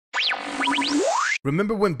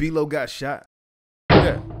Remember when B-Lo got shot?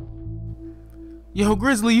 Yeah. Yo,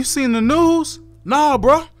 Grizzly, you seen the news? Nah,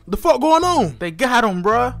 bruh. The fuck going on? They got him,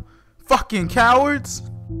 bruh. Fucking cowards.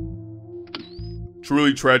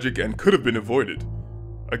 Truly tragic and could have been avoided.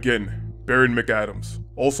 Again, Baron McAdams,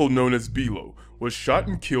 also known as B-Lo, was shot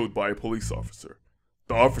and killed by a police officer.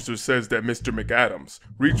 The officer says that Mr. McAdams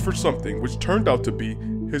reached for something which turned out to be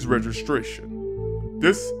his registration.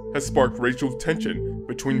 This has sparked racial tension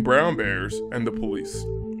between brown bears and the police.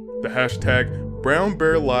 The hashtag Brown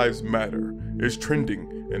Bear Lives Matter is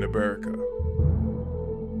trending in America.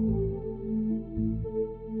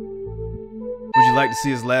 Would you like to see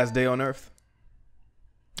his last day on Earth?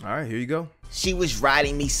 Alright, here you go. She was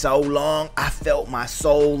riding me so long, I felt my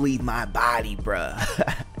soul leave my body, bruh.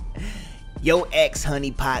 Yo ex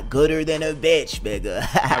honeypot gooder than a bitch, nigga.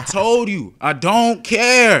 I told you, I don't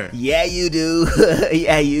care. Yeah, you do.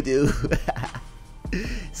 Yeah, you do.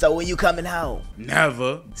 So when you coming home?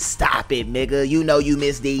 Never. Stop it, nigga. You know you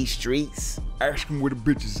miss these streets. Ask him where the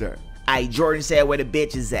bitch is at. Hey, Jordan said where the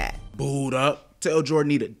bitch is at. Booed up. Tell Jordan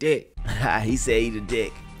need a dick. He said he the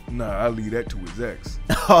dick. Nah, I'll leave that to his ex.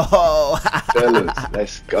 Oh. Fellas,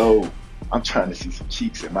 let's go. I'm trying to see some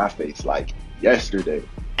cheeks in my face like yesterday.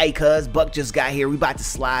 Hey, cuz, Buck just got here. We about to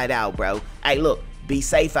slide out, bro. Hey, look, be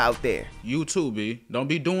safe out there. You too, B. Don't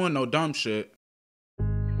be doing no dumb shit.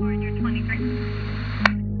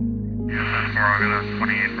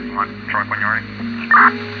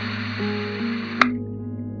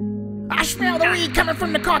 I smell the weed coming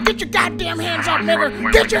from the car. Get your goddamn hands up,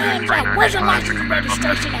 nigga. Get your hands up. Where's your license and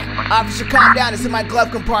registration at? Officer, calm down. It's in my glove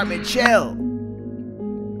compartment. Chill.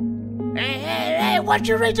 Hey, what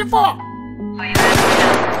you reaching for?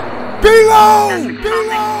 B-Lo!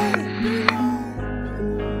 B-Lo!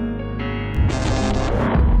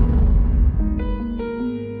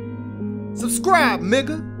 Subscribe,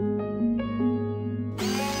 nigga.